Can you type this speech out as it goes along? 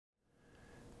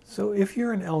So if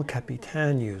you're an El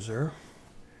Capitan user,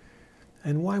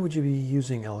 and why would you be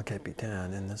using El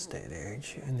Capitan in this day and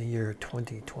age, in the year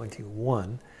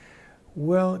 2021?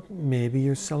 Well, maybe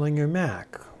you're selling your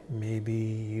Mac. Maybe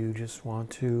you just want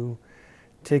to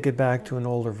take it back to an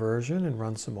older version and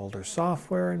run some older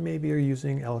software, and maybe you're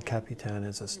using El Capitan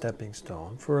as a stepping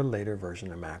stone for a later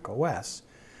version of macOS.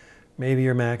 Maybe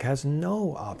your Mac has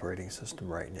no operating system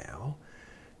right now,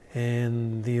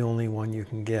 and the only one you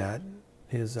can get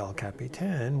is El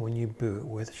Capitan when you boot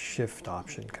with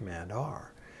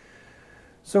Shift-Option-Command-R.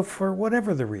 So for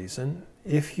whatever the reason,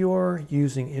 if you're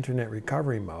using Internet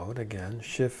Recovery Mode, again,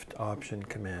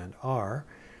 Shift-Option-Command-R,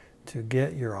 to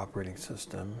get your operating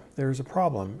system, there's a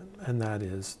problem, and that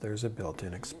is there's a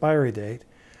built-in expiry date,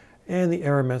 and the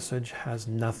error message has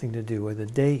nothing to do with the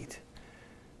date.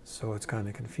 So it's kind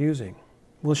of confusing.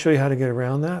 We'll show you how to get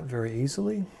around that very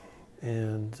easily,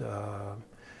 and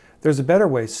there's a better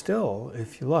way still,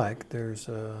 if you like. There's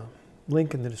a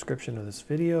link in the description of this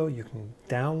video. You can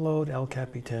download El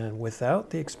Capitan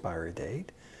without the expiry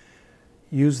date,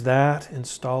 use that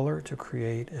installer to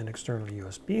create an external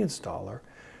USB installer,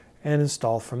 and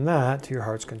install from that to your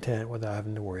heart's content without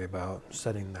having to worry about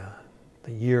setting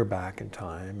the year back in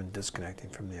time and disconnecting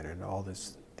from the internet. All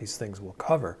these things will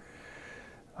cover.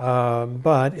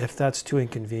 But if that's too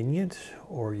inconvenient,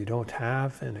 or you don't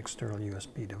have an external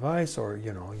USB device, or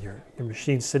your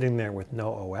machine's sitting there with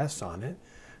no OS on it,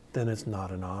 then it's not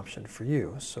an option for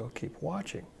you. So keep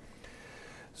watching.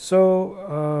 So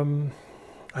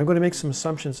I'm going to make some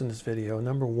assumptions in this video.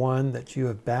 Number one, that you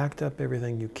have backed up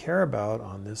everything you care about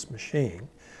on this machine,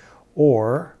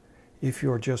 or if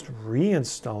you're just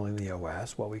reinstalling the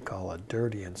OS, what we call a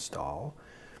dirty install,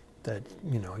 that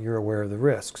you're aware of the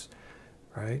risks.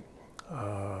 Right?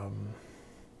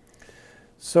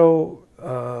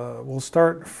 We'll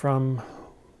start from,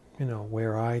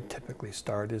 where I typically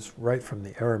start is right from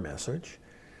the error message,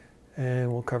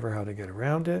 and we'll cover how to get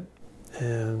around it.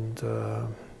 And,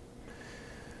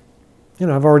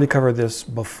 I've already covered this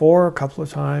before a couple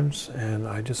of times, and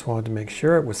I just wanted to make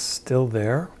sure it was still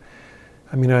there.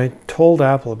 I mean, I told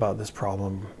Apple about this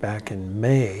problem back in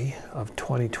May of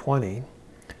 2020,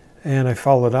 and I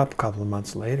followed up a couple of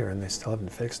months later, and they still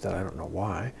haven't fixed it. I don't know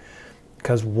why.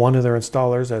 Because one of their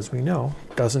installers, as we know,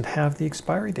 doesn't have the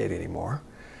expiry date anymore.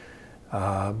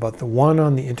 But the one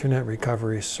on the Internet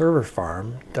Recovery server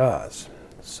farm does.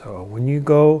 So when you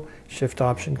go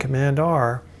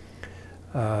Shift-Option-Command-R,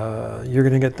 you're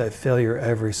going to get that failure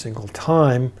every single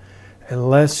time,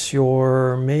 unless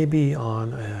you're maybe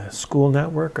on a school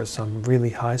network or some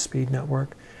really high-speed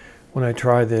network. When I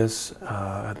try this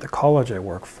at the college I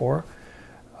work for,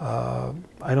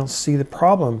 I don't see the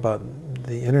problem, but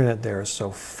the internet there is so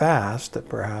fast that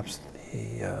perhaps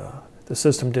the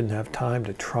system didn't have time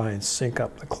to try and sync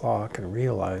up the clock and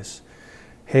realize,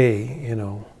 hey,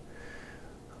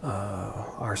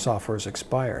 our software is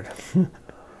expired.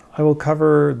 I will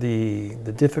cover the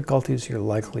difficulties you're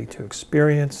likely to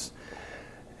experience,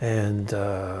 and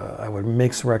I would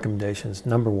make some recommendations.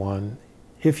 Number one,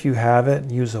 if you have it,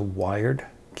 use a wired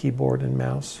keyboard and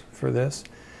mouse for this.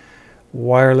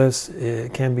 Wireless,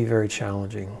 it can be very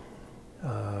challenging.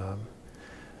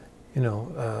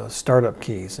 Startup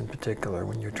keys in particular,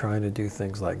 when you're trying to do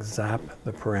things like zap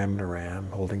the parameter RAM,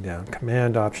 holding down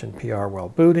Command-Option-PR while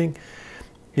booting.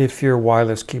 If your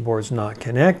wireless keyboard's not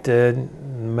connected,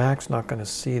 Mac's not going to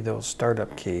see those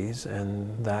startup keys,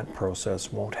 and that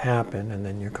process won't happen, and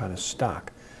then you're kind of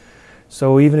stuck.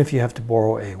 So even if you have to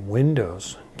borrow a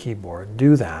Windows keyboard,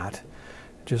 do that.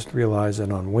 Just realize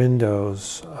that on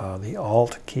Windows, the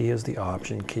Alt key is the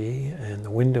Option key, and the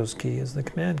Windows key is the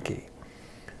Command key.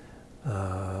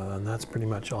 And that's pretty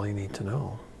much all you need to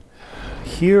know.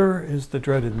 Here is the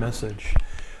dreaded message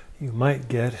you might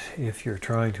get if you're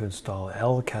trying to install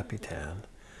El Capitan.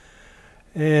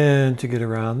 And to get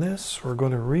around this, we're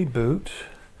going to reboot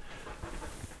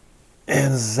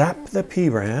and zap the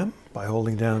PRAM by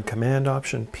holding down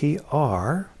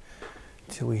Command-Option-PR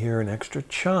till we hear an extra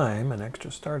chime, an extra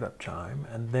startup chime,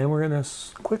 and then we're going to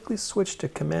quickly switch to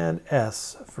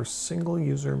Command-S for single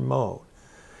user mode.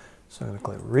 So I'm going to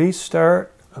click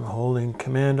Restart. I'm holding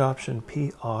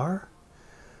Command-Option-PR.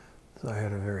 So I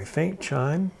had a very faint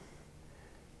chime.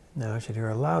 Now I should hear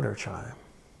a louder chime.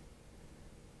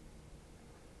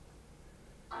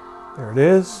 There it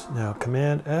is. Now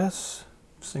Command-S,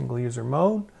 single user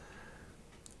mode.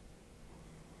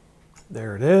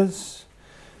 There it is.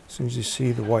 As soon as you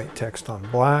see the white text on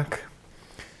black.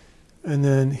 And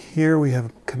then here we have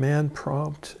a command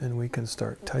prompt, and we can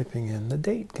start typing in the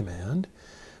date command.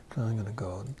 So I'm going to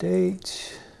go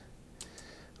date,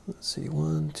 Let's see,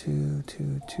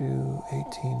 1222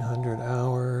 1800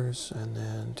 hours, and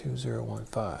then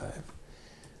 2015.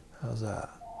 How's that?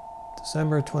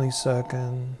 December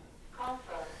 22nd.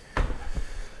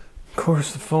 Of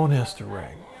course, the phone has to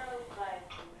ring.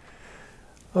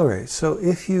 Okay, so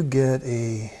if you get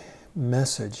a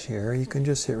message here, you can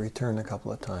just hit return a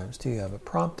couple of times till you have a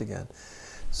prompt again.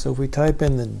 So if we type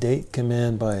in the date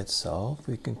command by itself,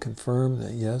 we can confirm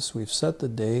that yes, we've set the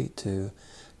date to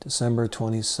December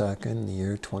 22nd, the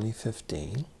year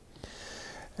 2015.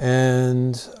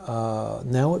 And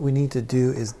now what we need to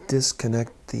do is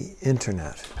disconnect the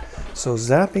internet. So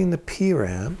zapping the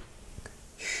PRAM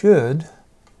should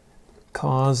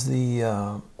cause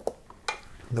the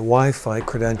Wi-Fi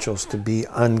credentials to be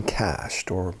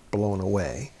uncached or blown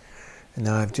away. And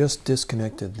now I've just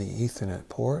disconnected the Ethernet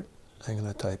port. I'm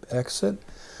going to type exit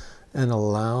and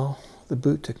allow the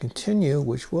boot to continue,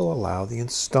 which will allow the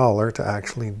installer to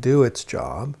actually do its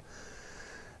job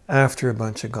after a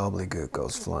bunch of gobbledygook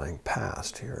goes flying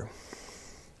past here.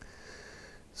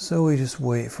 So we just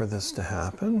wait for this to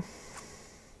happen.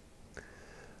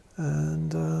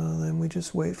 And then we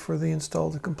just wait for the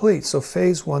install to complete. So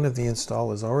phase 1 of the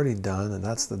install is already done, and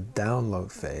that's the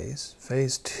download phase.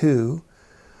 Phase 2,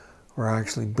 we're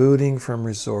actually booting from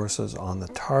resources on the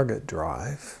target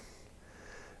drive.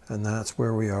 And that's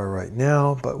where we are right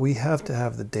now. But we have to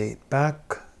have the date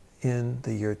back in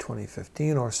the year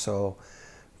 2015 or so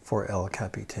for El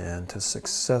Capitan to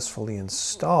successfully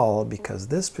install, because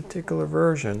this particular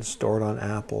version stored on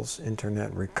Apple's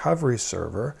Internet Recovery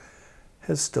Server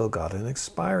has still got an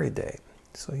expiry date.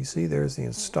 So you see there's the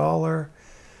installer.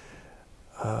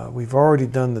 We've already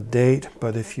done the date,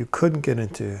 but if you couldn't get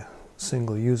into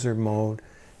single user mode,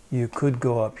 you could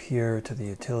go up here to the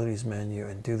utilities menu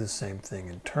and do the same thing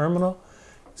in terminal.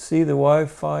 See, the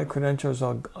Wi-Fi credentials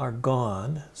are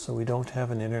gone, so we don't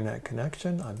have an internet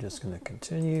connection. I'm just going to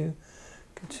continue,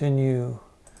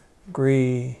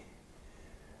 agree,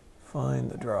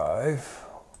 find the drive.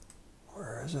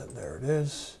 Where is it? There it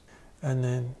is. And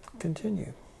then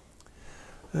continue.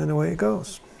 And away it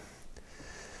goes.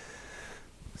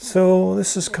 So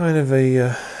this is kind of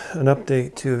an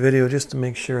update to a video just to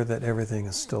make sure that everything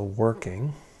is still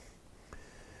working.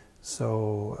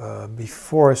 So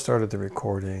before I started the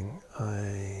recording,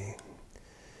 I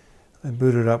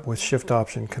booted up with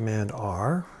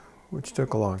Shift-Option-Command-R, which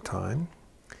took a long time.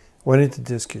 Went into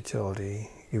Disk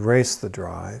Utility, erased the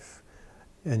drive,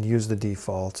 and used the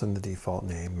defaults and the default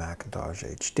name Macintosh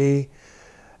HD.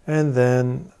 And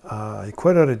then I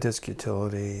quit out of Disk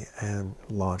Utility and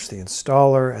launched the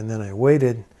installer, and then I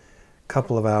waited a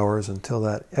couple of hours until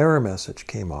that error message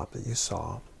came up that you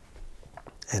saw.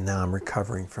 And now I'm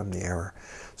recovering from the error.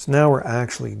 So now we're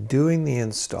actually doing the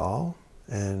install,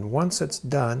 and once it's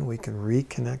done, we can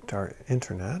reconnect our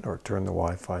internet or turn the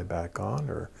Wi-Fi back on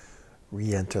or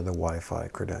re-enter the Wi-Fi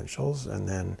credentials. And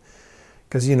then,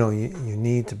 because you know you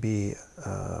need to be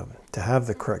to have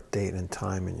the correct date and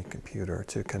time in your computer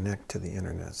to connect to the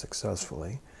internet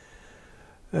successfully,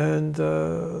 and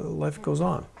life goes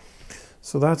on.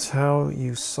 So that's how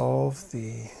you solve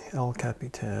the El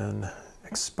Capitan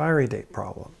expiry date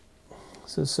problem.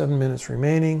 So 7 minutes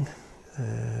remaining,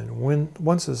 and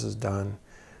once this is done,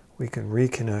 we can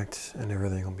reconnect and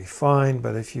everything will be fine.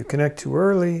 But if you connect too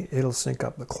early, it'll sync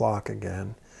up the clock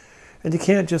again. And you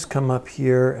can't just come up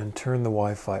here and turn the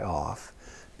Wi-Fi off,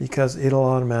 because it'll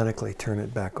automatically turn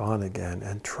it back on again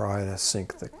and try to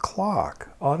sync the clock.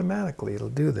 Automatically it'll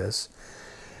do this.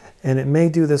 And it may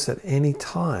do this at any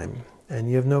time, and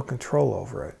you have no control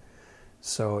over it.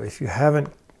 So if you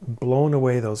haven't blown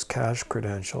away those cache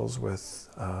credentials with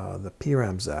the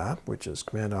PRAM zap, which is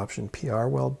Command-Option-PR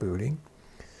while booting,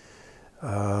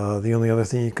 the only other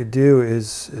thing you could do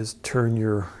is turn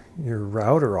your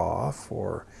router off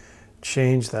or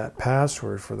change that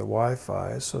password for the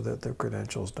Wi-Fi so that the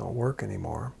credentials don't work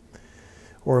anymore,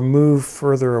 or move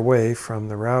further away from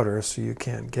the router so you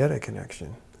can't get a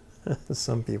connection.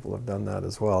 Some people have done that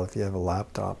as well if you have a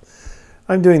laptop.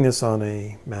 I'm doing this on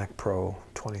a Mac Pro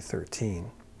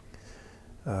 2013,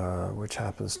 which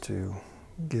happens to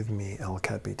give me El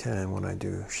Capitan when I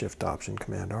do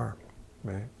Shift-Option-Command-R,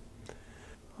 right?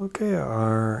 Okay,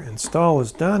 our install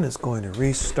is done. It's going to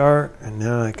restart, and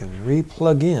now I can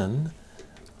re-plug in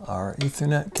our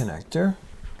Ethernet connector,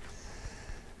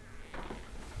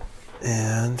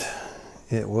 and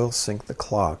it will sync the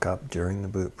clock up during the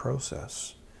boot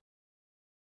process.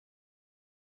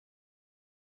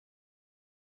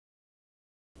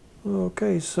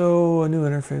 Okay, so a new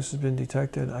interface has been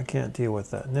detected. I can't deal with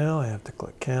that now. I have to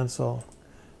click cancel,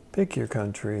 pick your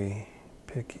country,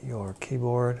 pick your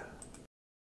keyboard.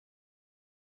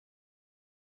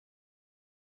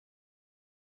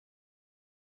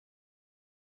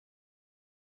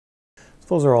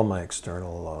 Those are all my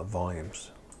external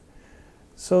volumes.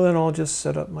 So then I'll just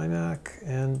set up my Mac,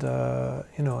 and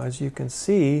you know, as you can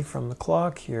see from the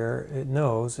clock here, it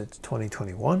knows it's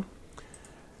 2021,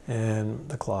 and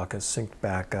the clock is synced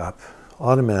back up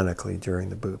automatically during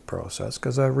the boot process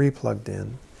because I replugged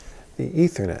in the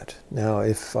Ethernet. Now,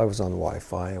 if I was on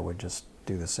Wi-Fi, I would just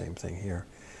do the same thing here.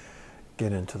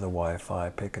 Get into the Wi-Fi,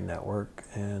 pick a network,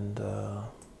 and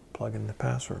plug in the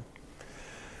password.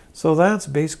 So that's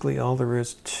basically all there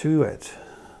is to it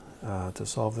to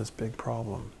solve this big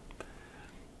problem.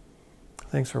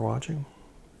 Thanks for watching.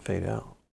 Fade out.